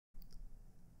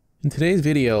In today's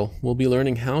video, we'll be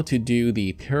learning how to do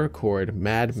the Paracord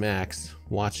Mad Max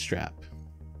watch strap.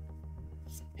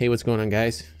 Hey, what's going on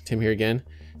guys? Tim here again.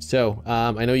 So,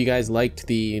 I know you guys liked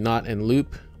the knot and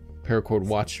loop Paracord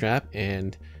watch strap,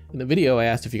 and in the video I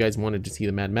asked if you guys wanted to see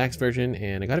the Mad Max version,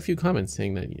 and I got a few comments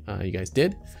saying that you guys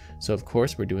did. So of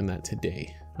course we're doing that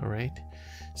today. All right.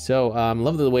 So,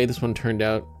 love the way this one turned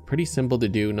out. Pretty simple to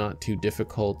do, not too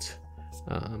difficult,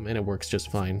 and it works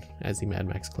just fine as the Mad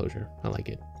Max closure. I like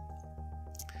it.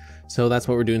 So that's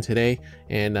what we're doing today.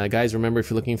 And guys, remember, if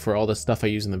you're looking for all the stuff I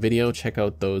use in the video, check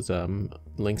out those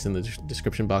links in the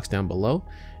description box down below.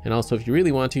 And also, if you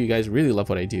really want to, you guys really love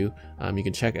what I do, you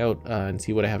can check out and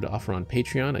see what I have to offer on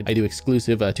Patreon. I do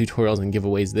exclusive tutorials and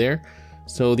giveaways there.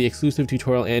 So the exclusive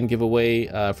tutorial and giveaway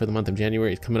for the month of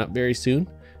January is coming up very soon.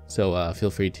 So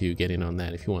feel free to get in on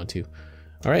that if you want to.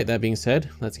 All right, that being said,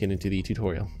 let's get into the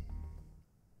tutorial.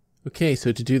 Okay,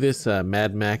 so to do this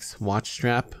Mad Max watch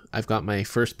strap, I've got my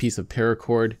first piece of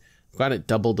paracord. I've got it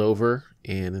doubled over,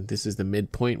 and this is the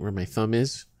midpoint where my thumb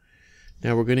is.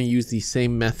 Now we're going to use the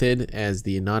same method as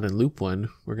the knot and loop one.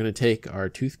 We're going to take our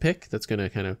toothpick. That's going to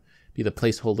kind of be the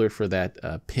placeholder for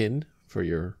that pin for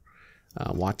your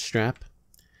watch strap.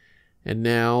 And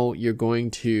now you're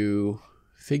going to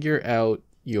figure out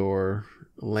your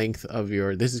length of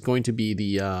your, this is going to be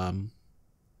the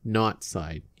knot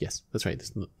side. Yes, that's right,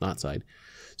 this knot side.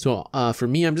 So for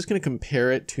me, I'm just going to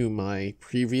compare it to my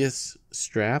previous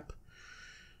strap.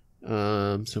 So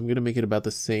I'm going to make it about the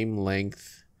same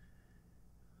length,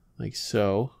 like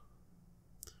so.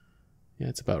 Yeah,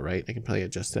 it's about right. I can probably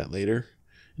adjust that later.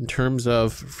 In terms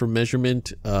of, for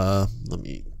measurement, let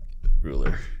me,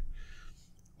 ruler.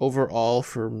 Overall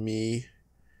for me,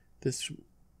 this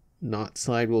knot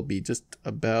side will be just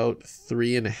about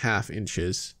 3.5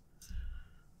 inches.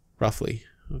 Roughly.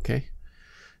 Okay,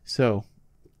 so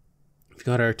we've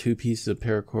got our two pieces of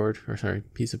paracord, or sorry,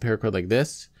 piece of paracord like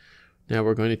this. Now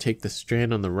we're going to take the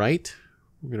strand on the right,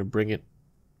 we're going to bring it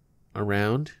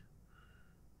around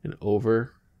and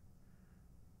over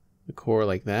the core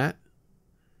like that,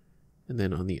 and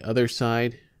then on the other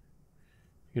side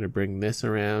you're going to bring this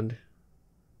around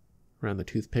the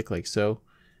toothpick like so,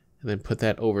 and then put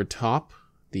that over top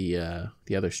the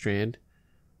other strand,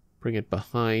 bring it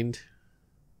behind,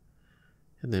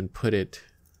 and then put it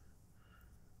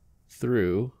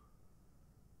through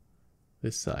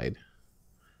this side.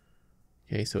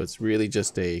 Okay, so it's really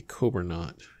just a cobra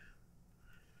knot,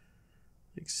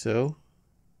 like so.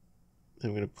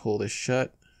 I'm going to pull this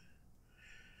shut.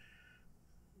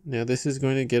 Now this is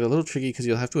going to get a little tricky because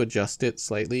you'll have to adjust it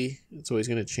slightly. It's always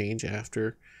going to change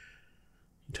after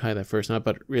you tie that first knot,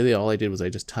 but really all I did was I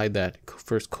just tied that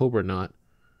first cobra knot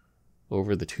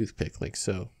over the toothpick like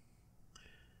so.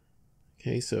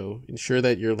 Okay, so ensure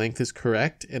that your length is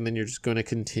correct, and then you're just going to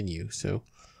continue. So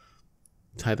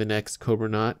tie the next cobra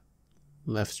knot,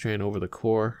 left strand over the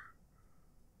core,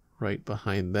 right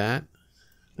behind that,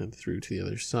 and through to the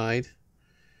other side.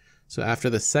 So after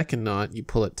the second knot, you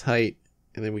pull it tight,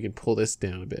 and then we can pull this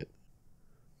down a bit.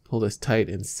 Pull this tight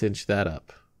and cinch that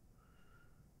up.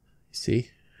 You see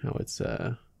how it's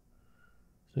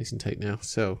nice and tight now?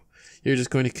 So you're just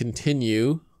going to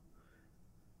continue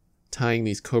tying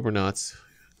these cobra knots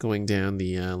going down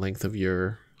the length of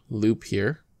your loop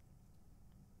here.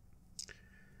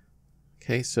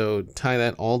 Okay, so tie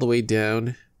that all the way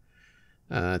down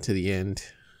to the end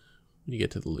when you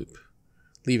get to the loop,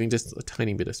 leaving just a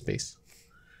tiny bit of space.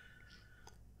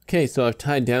 Okay, so I've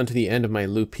tied down to the end of my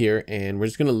loop here, and we're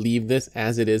just going to leave this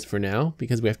as it is for now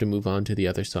because we have to move on to the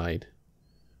other side.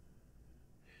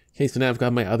 Okay, so now I've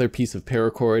got my other piece of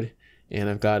paracord, and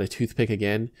I've got a toothpick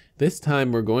again. This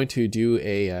time we're going to do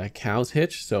a cow's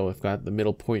hitch. So I've got the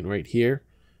middle point right here.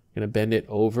 I'm going to bend it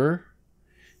over.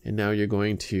 And now you're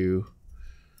going to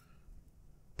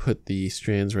put the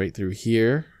strands right through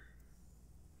here.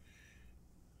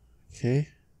 Okay.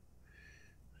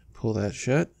 Pull that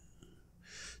shut.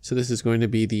 So this is going to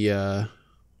be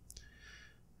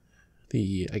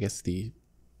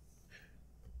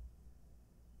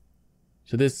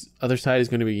so this other side is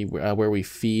going to be where we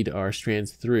feed our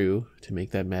strands through to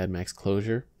make that Mad Max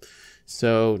closure.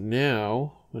 So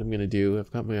now what I'm going to do,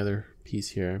 I've got my other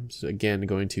piece here. I'm just again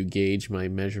going to gauge my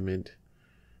measurement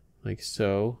like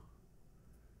so.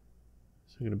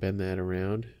 So I'm going to bend that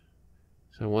around.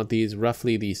 So I want these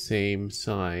roughly the same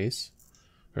size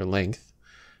or length.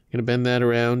 I'm going to bend that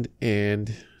around,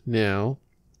 and now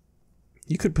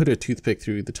you could put a toothpick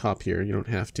through the top here. You don't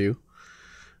have to.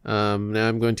 Now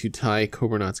I'm going to tie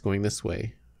cobra knots going this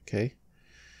way. Okay,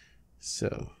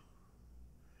 so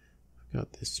I've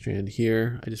got this strand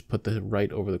here. I just put the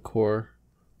right over the core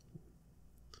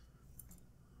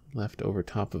left over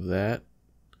top of that.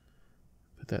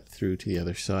 Put that through to the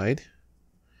other side.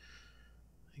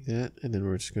 Like that. And then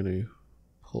we're just going to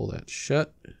pull that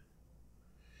shut.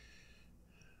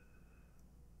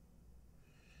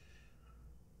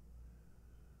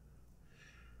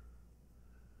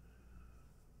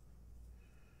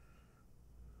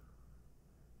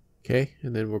 Okay,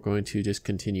 and then we're going to just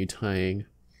continue tying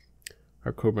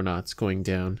our cobra knots going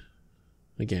down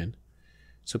again.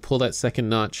 So pull that second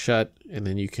knot shut, and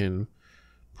then you can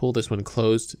pull this one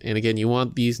closed. And again, you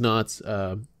want these knots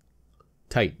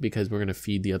tight because we're going to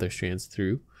feed the other strands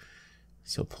through.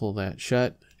 So pull that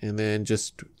shut, and then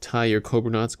just tie your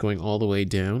cobra knots going all the way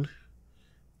down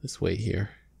this way here.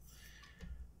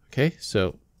 Okay,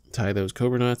 so tie those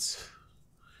cobra knots.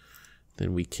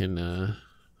 Then we can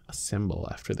assemble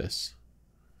after this.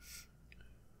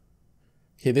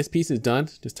 Okay, this piece is done.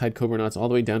 Just tied cobra knots all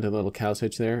the way down to the little cow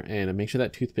switch there, and make sure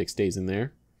that toothpick stays in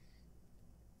there.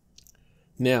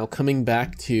 Now, coming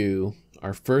back to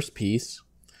our first piece,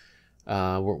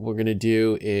 what we're going to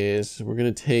do is we're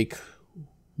going to take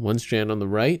one strand on the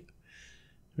right.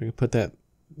 We're going to put that,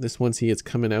 this one, see it's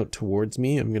coming out towards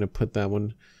me. I'm going to put that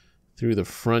one through the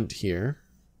front here.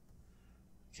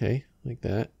 Okay, like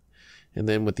that. And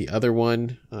then with the other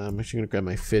one, I'm actually going to grab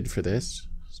my fid for this.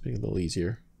 Just make it a little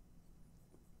easier.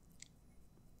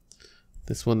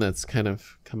 This one that's kind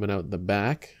of coming out the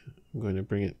back, I'm going to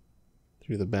bring it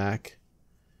through the back,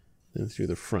 then through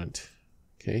the front.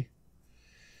 Okay.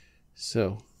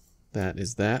 So that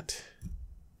is that.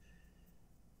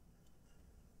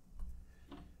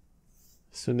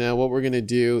 So now what we're going to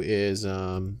do is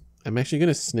I'm actually going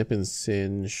to snip and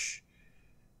singe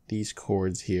these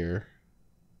cords here.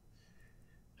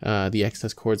 The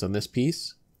excess cords on this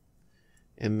piece.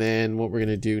 And then what we're going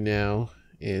to do now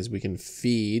is we can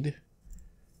feed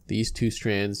these two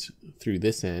strands through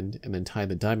this end and then tie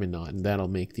the diamond knot, and that'll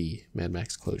make the Mad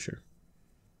Max closure.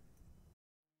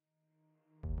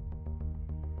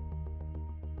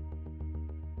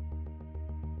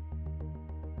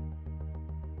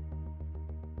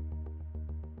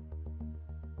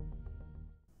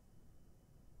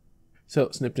 So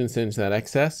snipped and singed that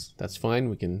excess, that's fine,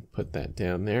 we can put that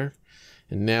down there.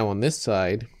 And now on this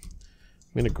side,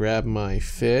 I'm going to grab my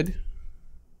fid,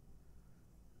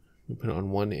 and put it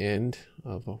on one end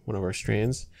of one of our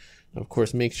strands. Now, of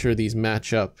course, make sure these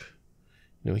match up,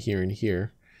 here and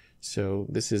here. So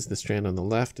this is the strand on the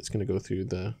left, it's going to go through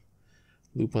the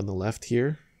loop on the left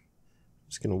here. I'm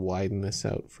just going to widen this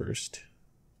out first.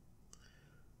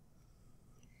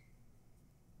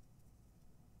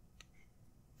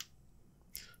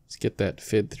 Let's get that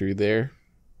fid through there.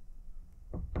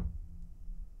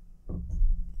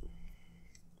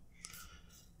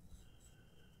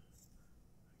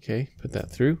 Okay, put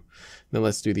that through. Now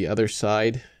let's do the other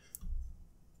side.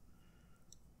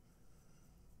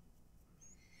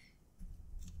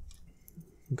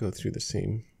 Go through the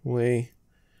same way.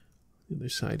 The other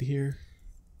side here.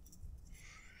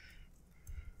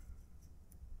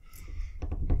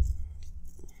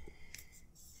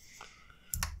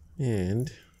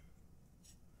 And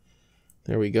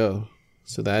there we go.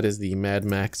 So that is the Mad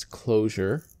Max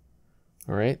closure.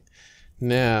 All right.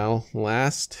 Now,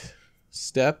 last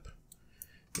step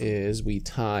is we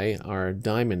tie our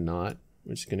diamond knot,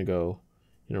 which is going to go,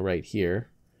 right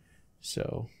here.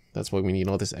 So that's why we need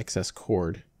all this excess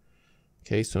cord.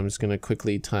 Okay, so I'm just going to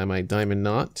quickly tie my diamond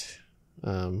knot.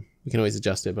 We can always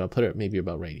adjust it, but I'll put it maybe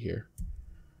about right here.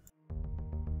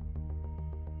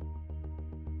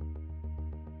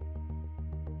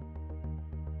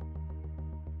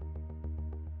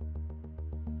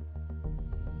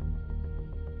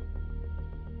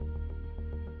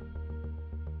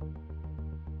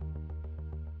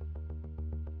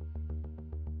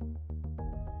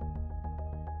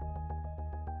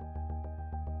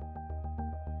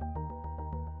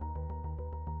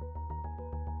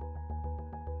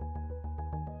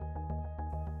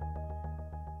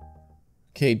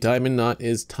 Okay, diamond knot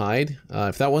is tied.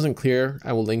 If that wasn't clear,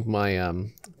 I will link my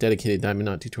dedicated diamond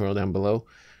knot tutorial down below.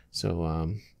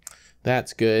 So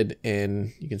that's good,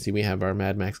 and you can see we have our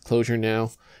Mad Max closure now.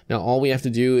 Now all we have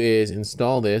to do is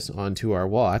install this onto our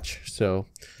watch. So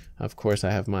of course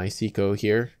I have my Seiko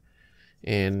here,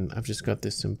 and I've just got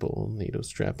this simple NATO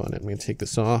strap on it. I'm going to take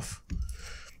this off.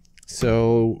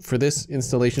 So for this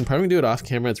installation, probably gonna do it off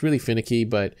camera. It's really finicky,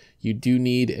 but you do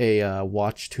need a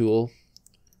watch tool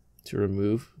to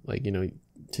remove,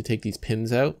 to take these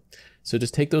pins out. So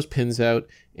just take those pins out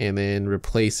and then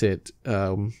replace it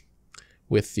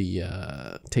with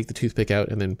the, take the toothpick out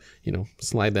and then,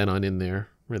 slide that on in there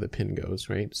where the pin goes,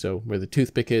 right? So where the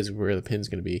toothpick is, where the pin's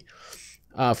gonna be.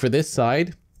 For this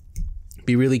side,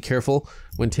 Be really careful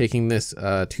when taking this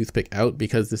toothpick out,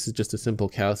 because this is just a simple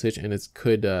cow stitch and it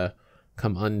could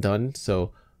come undone.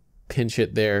 So pinch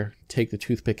it there, take the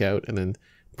toothpick out, and then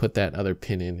put that other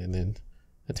pin in and then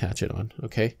attach it on.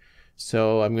 Okay,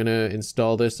 so I'm gonna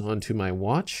install this onto my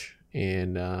watch,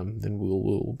 and then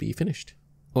we'll be finished.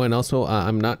 Oh, and also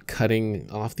I'm not cutting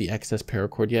off the excess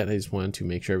paracord yet. I just wanted to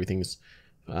make sure everything's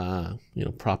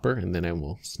proper, and then I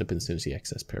will snip and cinch the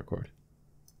excess paracord.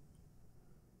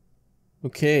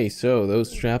 Okay, so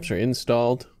those straps are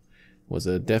installed. Was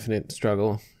a definite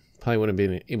struggle. Probably wouldn't have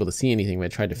been able to see anything if I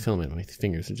tried to film it. My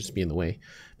fingers would just be in the way.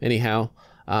 Anyhow,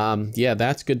 yeah,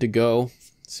 that's good to go.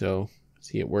 So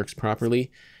see, it works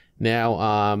properly.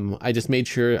 Now, I just made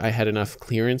sure I had enough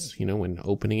clearance, when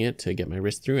opening it to get my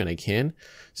wrist through, and I can.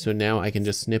 So now I can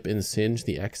just snip and singe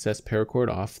the excess paracord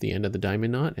off the end of the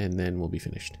diamond knot, and then we'll be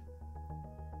finished.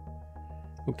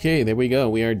 Okay, there we go.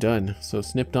 We are done. So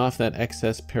snipped off that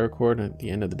excess paracord at the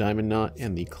end of the diamond knot,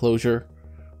 and the closure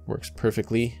works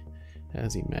perfectly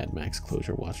as a Mad Max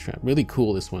closure watch strap. Really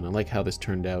cool, this one. I like how this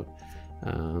turned out.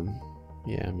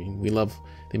 Yeah, I mean, we love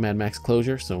the Mad Max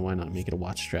closure, so why not make it a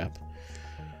watch strap?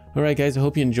 Alright guys, I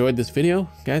hope you enjoyed this video.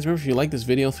 Guys, remember, if you like this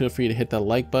video, feel free to hit that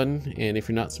like button, and if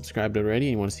you're not subscribed already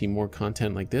and you want to see more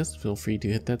content like this, feel free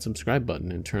to hit that subscribe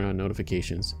button and turn on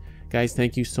notifications. Guys,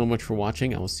 thank you so much for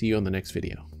watching. I will see you on the next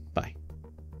video.